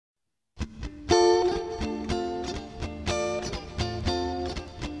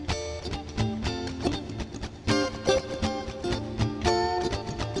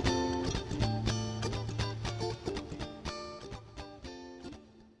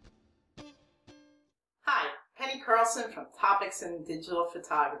Carlson from Topics in Digital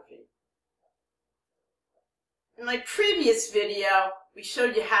Photography. In my previous video, we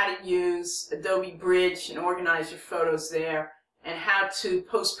showed you how to use Adobe Bridge and organize your photos there, and how to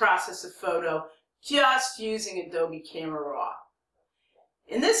post-process a photo just using Adobe Camera Raw.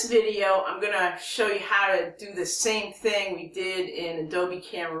 In this video, I'm going to show you how to do the same thing we did in Adobe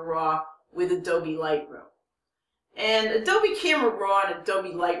Camera Raw with Adobe Lightroom. And Adobe Camera Raw and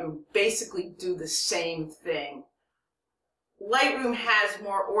Adobe Lightroom basically do the same thing. Lightroom has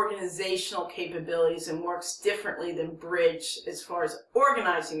more organizational capabilities and works differently than Bridge as far as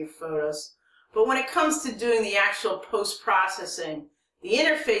organizing your photos. But when it comes to doing the actual post-processing, the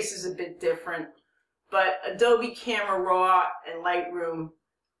interface is a bit different. But Adobe Camera Raw and Lightroom,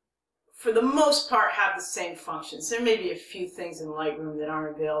 for the most part, have the same functions. There may be a few things in Lightroom that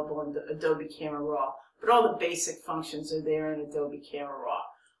aren't available in Adobe Camera Raw, but all the basic functions are there in Adobe Camera Raw.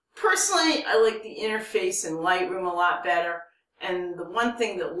 Personally, I like the interface in Lightroom a lot better, and the one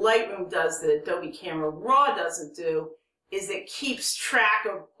thing that Lightroom does that Adobe Camera Raw doesn't do is it keeps track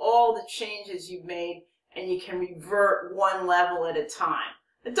of all the changes you've made, and you can revert one level at a time.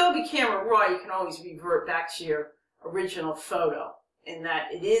 Adobe Camera Raw, you can always revert back to your original photo, in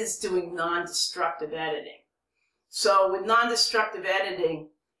that it is doing non-destructive editing. So with non-destructive editing,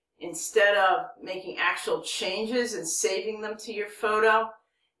 instead of making actual changes and saving them to your photo,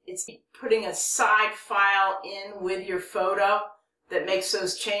 it's putting a side file in with your photo that makes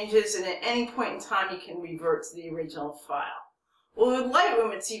those changes, and at any point in time you can revert to the original file. Well, with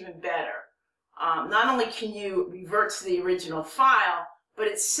Lightroom it's even better. Not only can you revert to the original file, but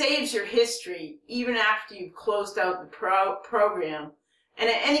it saves your history even after you've closed out the program. And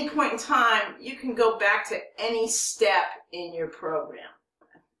at any point in time, you can go back to any step in your program.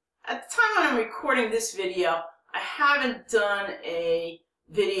 At the time when I'm recording this video, I haven't done a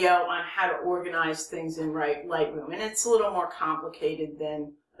video on how to organize things in Lightroom, and it's a little more complicated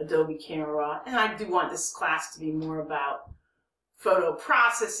than Adobe Camera Raw, and I do want this class to be more about photo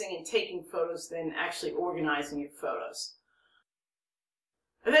processing and taking photos than actually organizing your photos.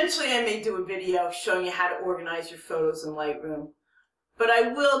 Eventually I may do a video showing you how to organize your photos in Lightroom, but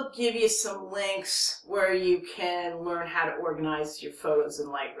I will give you some links where you can learn how to organize your photos in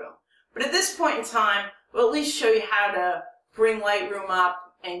Lightroom. But at this point in time, we'll at least show you how to bring Lightroom up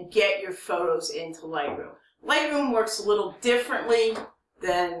and get your photos into Lightroom. Lightroom works a little differently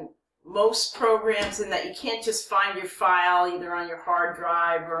than most programs in that you can't just find your file either on your hard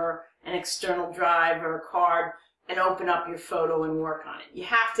drive or an external drive or a card and open up your photo and work on it. You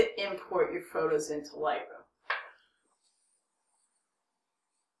have to import your photos into Lightroom.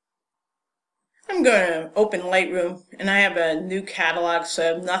 I'm going to open Lightroom, and I have a new catalog, so I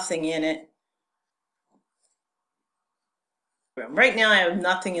have nothing in it. Right now I have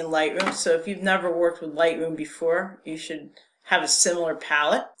nothing in Lightroom, so if you've never worked with Lightroom before, you should have a similar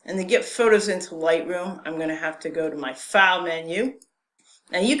palette. And to get photos into Lightroom, I'm going to have to go to my File menu.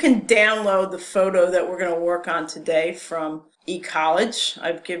 Now you can download the photo that we're going to work on today from eCollege.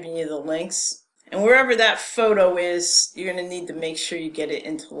 I've given you the links. And wherever that photo is, you're going to need to make sure you get it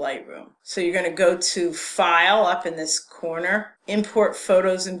into Lightroom. So you're going to go to File up in this corner, Import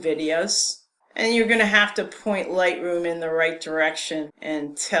Photos and Videos. And you're going to have to point Lightroom in the right direction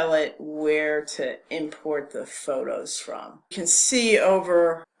and tell it where to import the photos from. You can see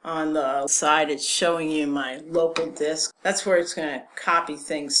over on the side it's showing you my local disk. That's where it's going to copy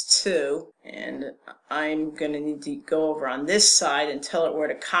things to. And I'm going to need to go over on this side and tell it where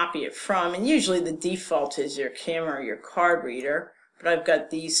to copy it from. And usually the default is your camera or your card reader. But I've got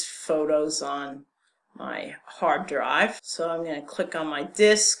these photos on my hard drive. So I'm going to click on my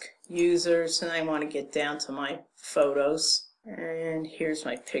disk, Users, and I want to get down to my photos. And here's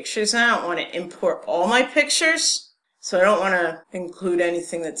my pictures. And I don't want to import all my pictures, so I don't want to include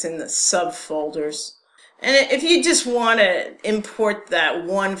anything that's in the subfolders. And if you just want to import that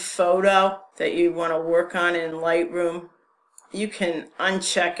one photo that you want to work on in Lightroom, you can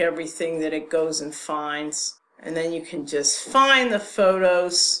uncheck everything that it goes and finds, and then you can just find the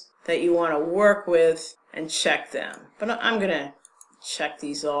photos that you want to work with and check them. But I'm going to check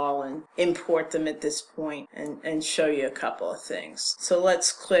these all and import them at this point and show you a couple of things. So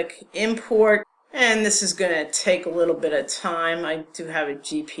let's click Import, and this is going to take a little bit of time. I do have a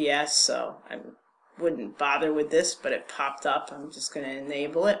GPS, so I wouldn't bother with this, but it popped up. I'm just going to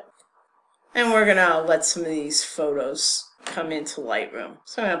enable it. And we're going to let some of these photos come into Lightroom.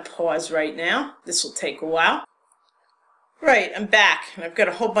 So I'm going to pause right now. This will take a while. Right, I'm back, and I've got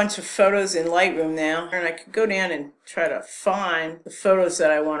a whole bunch of photos in Lightroom now, and I could go down and try to find the photos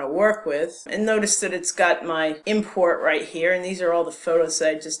that I want to work with, and notice that it's got my import right here, and these are all the photos that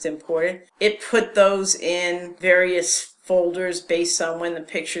I just imported. It put those in various folders based on when the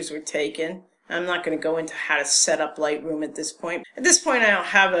pictures were taken. I'm not going to go into how to set up Lightroom at this point. At this point, I don't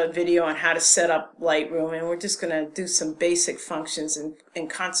have a video on how to set up Lightroom, and we're just going to do some basic functions and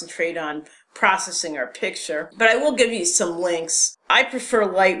concentrate on processing our picture. But I will give you some links. I prefer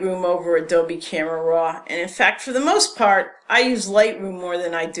Lightroom over Adobe Camera Raw, and in fact, for the most part, I use Lightroom more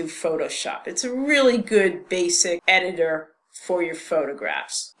than I do Photoshop. It's a really good basic editor for your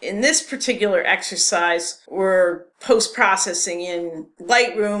photographs. In this particular exercise, we're post-processing in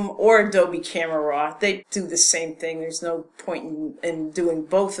Lightroom or Adobe Camera Raw. They do the same thing. There's no point in doing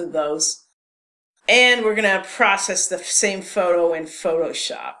both of those. And we're going to process the same photo in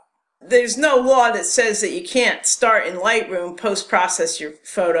Photoshop. There's no law that says that you can't start in Lightroom, post-process your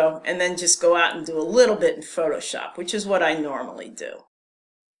photo, and then just go out and do a little bit in Photoshop, which is what I normally do. All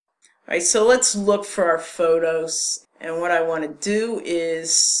right, so let's look for our photos. And what I want to do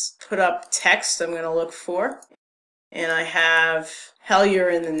is put up text I'm going to look for. And I have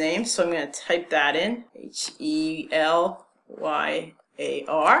Helyer in the name, so I'm going to type that in, H-E-L-Y-A-R.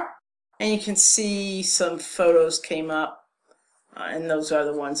 And you can see some photos came up. And those are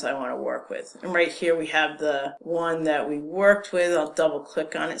the ones I want to work with. And right here we have the one that we worked with. I'll double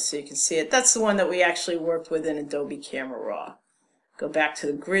click on it so you can see it. That's the one that we actually worked with in Adobe Camera Raw. Go back to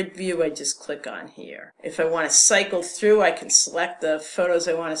the grid view, I just click on here. If I want to cycle through, I can select the photos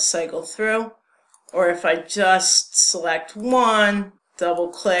I want to cycle through. Or if I just select one, double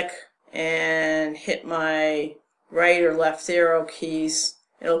click and hit my right or left arrow keys,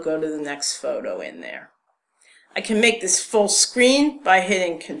 it'll go to the next photo in there. I can make this full screen by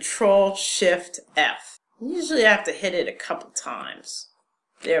hitting Control-Shift-F. Usually I have to hit it a couple times.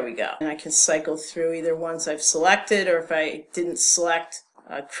 There we go. And I can cycle through either ones I've selected, or if I didn't select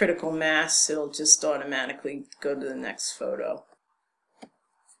critical mass, it'll just automatically go to the next photo.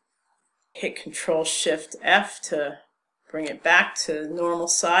 Hit Control-Shift-F to bring it back to normal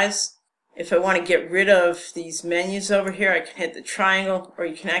size. If I want to get rid of these menus over here, I can hit the triangle, or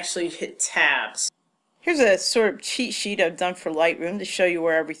you can actually hit tabs. Here's a sort of cheat sheet I've done for Lightroom to show you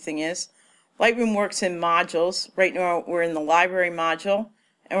where everything is. Lightroom works in modules. Right now we're in the library module,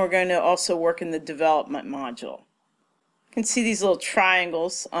 and we're going to also work in the development module. You can see these little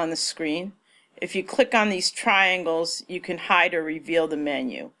triangles on the screen. If you click on these triangles, you can hide or reveal the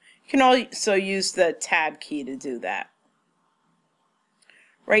menu. You can also use the tab key to do that.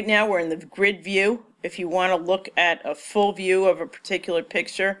 Right now we're in the grid view. If you want to look at a full view of a particular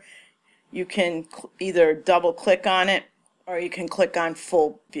picture, you can either double click on it or you can click on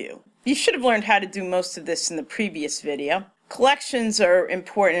full view. You should have learned how to do most of this in the previous video. Collections are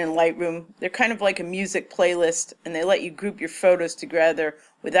important in Lightroom. They're kind of like a music playlist, and they let you group your photos together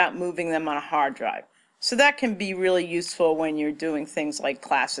without moving them on a hard drive. So that can be really useful when you're doing things like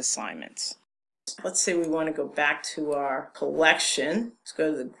class assignments. Let's say we want to go back to our collection. Let's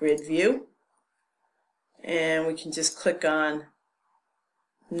go to the grid view, and we can just click on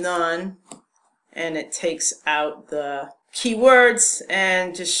None, and it takes out the keywords,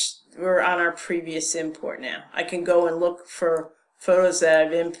 and just we're on our previous import now. I can go and look for photos that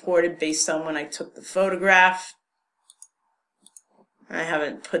I've imported based on when I took the photograph. I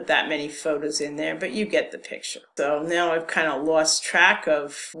haven't put that many photos in there, but you get the picture. So now I've kind of lost track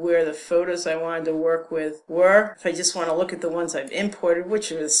of where the photos I wanted to work with were. If I just want to look at the ones I've imported,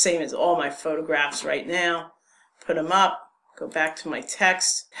 which are the same as all my photographs right now, put them up. Go back to my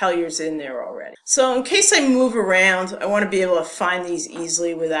text. Hellier's in there already. So in case I move around, I want to be able to find these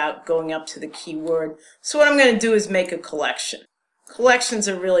easily without going up to the keyword. So what I'm going to do is make a collection. Collections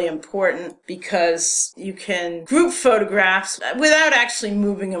are really important because you can group photographs without actually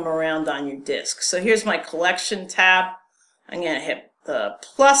moving them around on your disk. So here's my collection tab. I'm going to hit the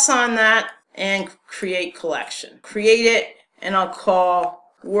plus on that and create collection. Create it, and I'll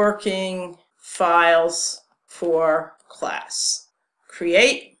call working files for class.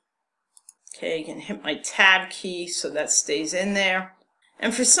 Create. Okay, you can hit my tab key so that stays in there.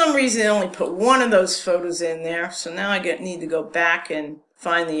 And for some reason, I only put one of those photos in there. So now I need to go back and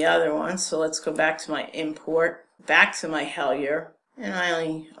find the other one. So let's go back to my import, back to my Helyer. And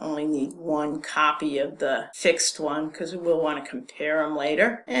I only need one copy of the fixed one because we'll want to compare them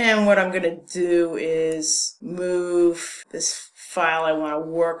later. And what I'm going to do is move this file I want to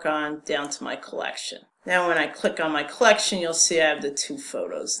work on down to my collection. Now when I click on my collection, you'll see I have the two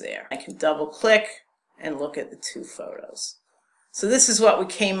photos there. I can double click and look at the two photos. So this is what we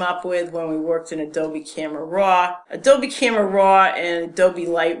came up with when we worked in Adobe Camera Raw. Adobe Camera Raw and Adobe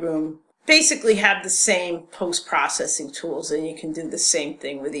Lightroom basically have the same post-processing tools, and you can do the same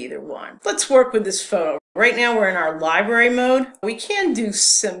thing with either one. Let's work with this photo. Right now we're in our library mode. We can do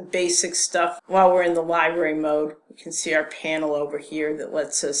some basic stuff while we're in the library mode. You can see our panel over here that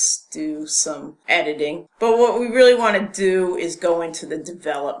lets us do some editing. But what we really want to do is go into the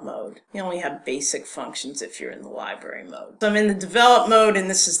develop mode. You only have basic functions if you're in the library mode. So I'm in the develop mode, and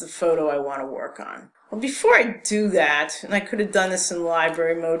this is the photo I want to work on. Well, before I do that, and I could have done this in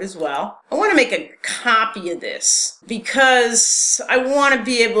library mode as well, I want to make a copy of this because I want to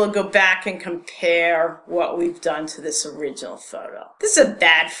be able to go back and compare what we've done to this original photo. This is a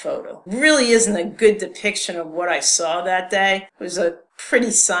bad photo. It really isn't a good depiction of what I saw that day. It was a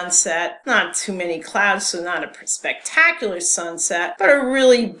pretty sunset, not too many clouds, so not a spectacular sunset, but a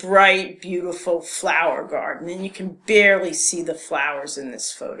really bright, beautiful flower garden, and you can barely see the flowers in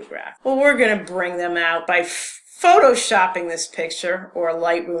this photograph. Well, we're going to bring them out by photoshopping this picture, or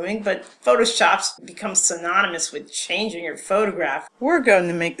lightrooming, but Photoshop's become synonymous with changing your photograph. We're going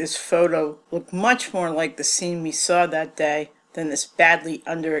to make this photo look much more like the scene we saw that day than this badly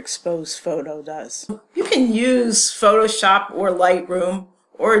underexposed photo does. You can use Photoshop or Lightroom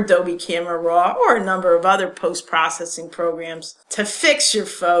or Adobe Camera Raw or a number of other post-processing programs to fix your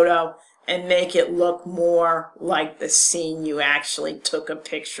photo and make it look more like the scene you actually took a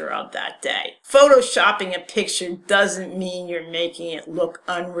picture of that day. Photoshopping a picture doesn't mean you're making it look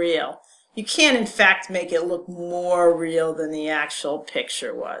unreal. You can, in fact, make it look more real than the actual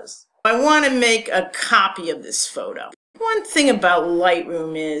picture was. I want to make a copy of this photo. One thing about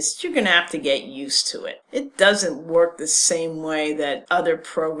Lightroom is you're going to have to get used to it. It doesn't work the same way that other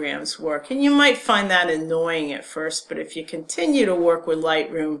programs work, and you might find that annoying at first, but if you continue to work with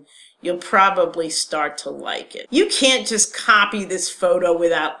Lightroom, you'll probably start to like it. You can't just copy this photo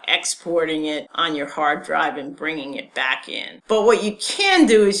without exporting it on your hard drive and bringing it back in. But what you can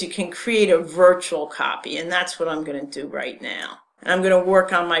do is you can create a virtual copy, and that's what I'm going to do right now. And I'm going to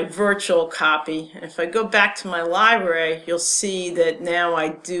work on my virtual copy. And if I go back to my library, you'll see that now I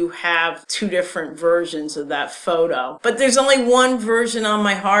do have two different versions of that photo. But there's only one version on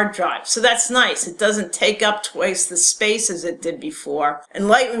my hard drive, so that's nice. It doesn't take up twice the space as it did before. And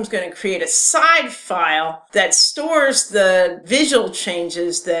Lightroom's going to create a side file that stores the visual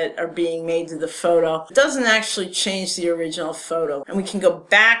changes that are being made to the photo. It doesn't actually change the original photo, and we can go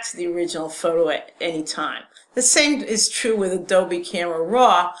back to the original photo at any time. The same is true with Adobe Camera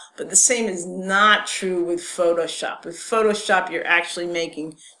Raw, but the same is not true with Photoshop. With Photoshop, you're actually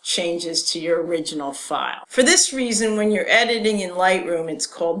making changes to your original file. For this reason, when you're editing in Lightroom, it's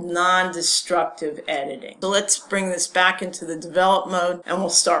called non-destructive editing. So let's bring this back into the develop mode, and we'll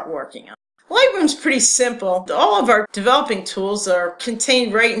start working on it. Lightroom's pretty simple. All of our developing tools are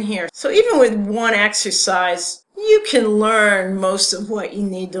contained right in here. So even with one exercise, you can learn most of what you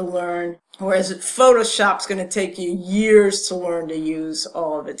need to learn. Whereas Photoshop's going to take you years to learn to use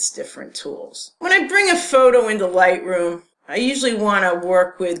all of its different tools. When I bring a photo into Lightroom, I usually want to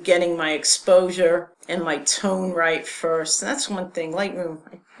work with getting my exposure and my tone right first. And that's one thing. Lightroom,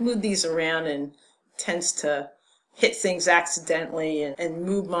 I move these around and tends to hit things accidentally and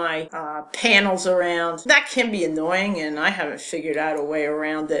move my panels around. That can be annoying, and I haven't figured out a way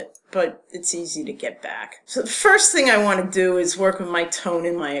around it, but it's easy to get back. So the first thing I want to do is work with my tone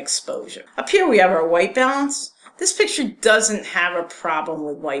and my exposure. Up here we have our white balance. This picture doesn't have a problem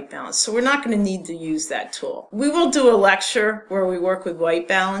with white balance, so we're not going to need to use that tool. We will do a lecture where we work with white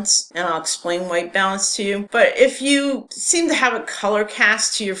balance, and I'll explain white balance to you. But if you seem to have a color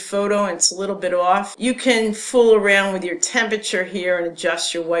cast to your photo and it's a little bit off, you can fool around with your temperature here and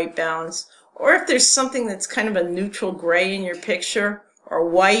adjust your white balance. Or if there's something that's kind of a neutral gray in your picture, or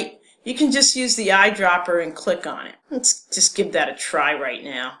white, you can just use the eyedropper and click on it. Let's just give that a try right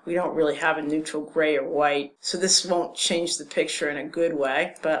now. We don't really have a neutral gray or white, so this won't change the picture in a good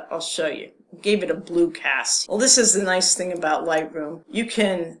way, but I'll show you. Gave it a blue cast. Well, this is the nice thing about Lightroom. You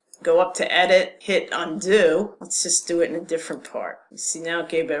can go up to Edit, hit Undo. Let's just do it in a different part. You see, now it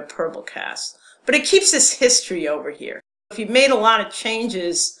gave it a purple cast. But it keeps this history over here. If you've made a lot of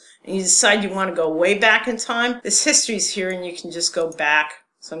changes and you decide you want to go way back in time, this history's here and you can just go back.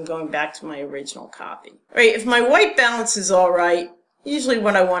 So I'm going back to my original copy. All right, if my white balance is all right, usually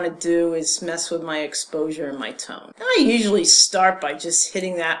what I want to do is mess with my exposure and my tone. I usually start by just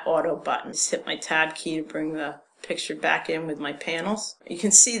hitting that auto button. Just hit my tab key to bring the picture back in with my panels. You can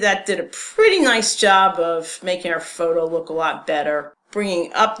see that did a pretty nice job of making our photo look a lot better.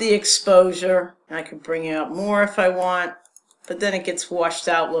 Bringing up the exposure, and I can bring it up more if I want. but then it gets washed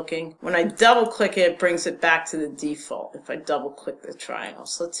out looking. When I double click it, it brings it back to the default if I double click the triangle.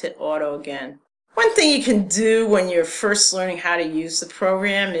 So let's hit auto again. One thing you can do when you're first learning how to use the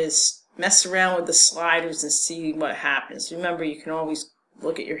program is mess around with the sliders and see what happens. Remember, you can always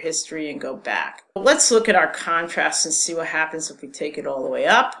look at your history and go back. Let's look at our contrast and see what happens if we take it all the way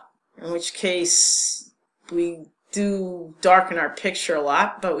up, in which case we do darken our picture a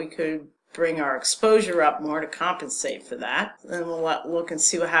lot, but we could bring our exposure up more to compensate for that. Then we'll look and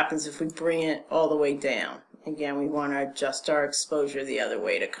see what happens if we bring it all the way down. Again, we want to adjust our exposure the other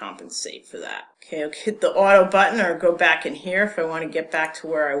way to compensate for that. Okay, I'll hit the auto button or go back in here if I want to get back to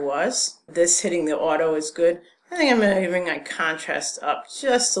where I was. This hitting the auto is good. I think I'm going to bring my contrast up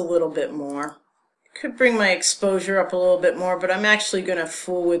just a little bit more. Could bring my exposure up a little bit more, but I'm actually going to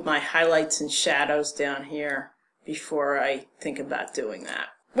fool with my highlights and shadows down here before I think about doing that.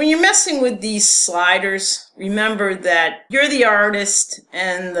 When you're messing with these sliders, remember that you're the artist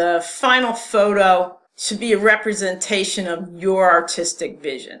and the final photo should be a representation of your artistic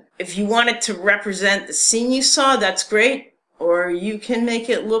vision. If you want it to represent the scene you saw, that's great. Or you can make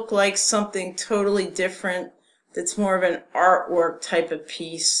it look like something totally different that's more of an artwork type of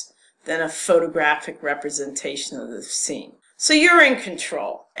piece than a photographic representation of the scene. So you're in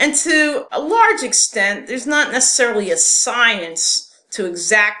control. And to a large extent, there's not necessarily a science to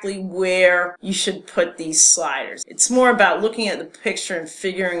exactly where you should put these sliders. It's more about looking at the picture and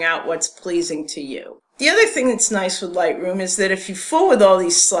figuring out what's pleasing to you. The other thing that's nice with Lightroom is that if you fool with all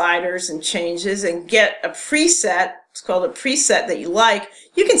these sliders and changes and get a preset, it's called a preset that you like,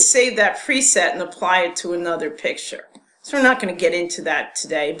 you can save that preset and apply it to another picture. So we're not going to get into that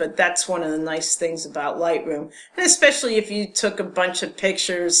today, but that's one of the nice things about Lightroom. And especially if you took a bunch of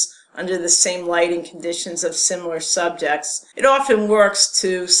pictures under the same lighting conditions of similar subjects, it often works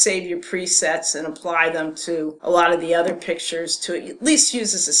to save your presets and apply them to a lot of the other pictures to at least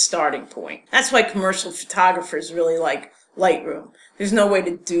use as a starting point. That's why commercial photographers really like Lightroom. There's no way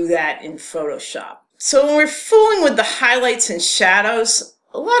to do that in Photoshop. So when we're fooling with the highlights and shadows,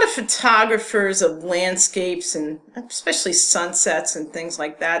 a lot of photographers of landscapes and especially sunsets and things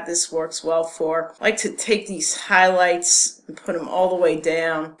like that, this works well for, like to take these highlights and put them all the way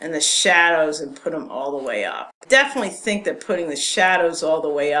down and the shadows and put them all the way up. I definitely think that putting the shadows all the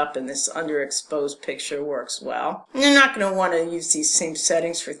way up in this underexposed picture works well. And you're not going to want to use these same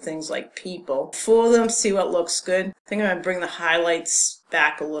settings for things like people. Fool them, see what looks good. I think I'm going to bring the highlights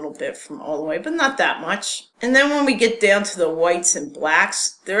back a little bit from all the way, but not that much. And then when we get down to the whites and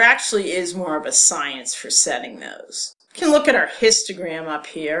blacks, there actually is more of a science for setting those. We can look at our histogram up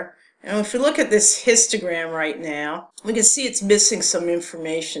here. And if we look at this histogram right now, we can see it's missing some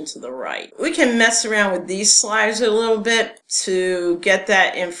information to the right. We can mess around with these sliders a little bit to get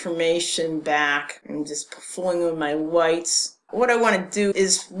that information back. I'm just fooling with my whites. What I want to do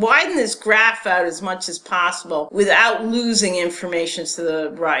is widen this graph out as much as possible without losing information to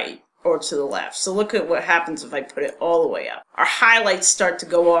the right or to the left. So look at what happens if I put it all the way up. Our highlights start to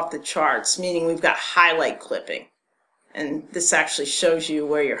go off the charts, meaning we've got highlight clipping. And this actually shows you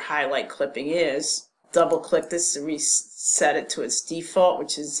where your highlight clipping is. Double click this to reset it to its default,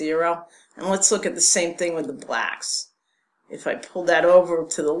 which is 0. And let's look at the same thing with the blacks. If I pull that over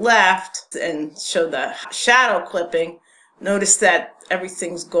to the left and show the shadow clipping, notice that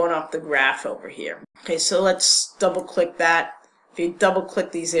everything's going off the graph over here. Okay, so let's double click that. If you double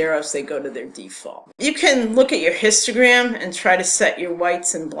click these arrows, they go to their default. You can look at your histogram and try to set your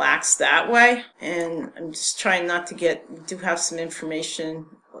whites and blacks that way. And I'm just trying not to get, we do have some information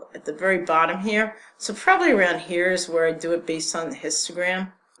at the very bottom here. So probably around here is where I do it based on the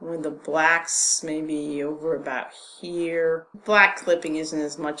histogram. With the blacks, maybe over about here. Black clipping isn't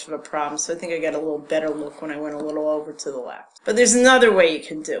as much of a problem, so I think I got a little better look when I went a little over to the left. But there's another way you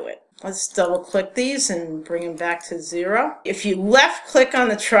can do it. Let's double click these and bring them back to 0. If you left click on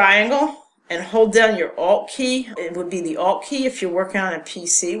the triangle and hold down your Alt key, it would be the Alt key if you're working on a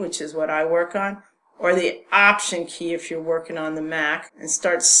PC, which is what I work on, or the Option key if you're working on the Mac, and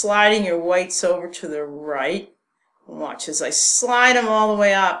start sliding your whites over to the right. Watch as I slide them all the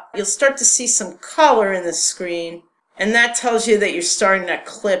way up. You'll start to see some color in the screen, and that tells you that you're starting to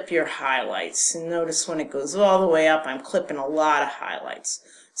clip your highlights. And notice when it goes all the way up, I'm clipping a lot of highlights.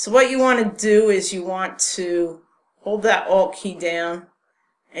 So what you want to do is you want to hold that Alt key down,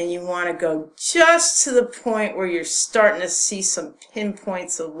 and you want to go just to the point where you're starting to see some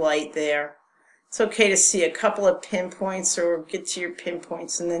pinpoints of light there. It's okay to see a couple of pinpoints or get to your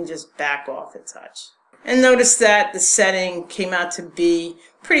pinpoints and then just back off a touch. And notice that the setting came out to be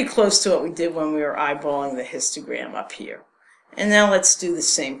pretty close to what we did when we were eyeballing the histogram up here. And now let's do the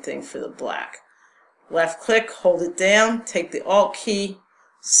same thing for the black. Left click, hold it down, take the Alt key,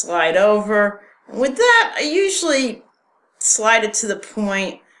 slide over. And with that, I usually slide it to the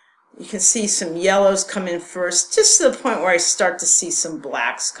point. You can see some yellows come in first, just to the point where I start to see some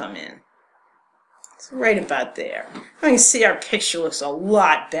blacks come in. So right about there. You can see our picture looks a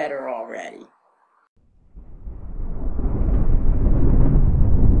lot better already.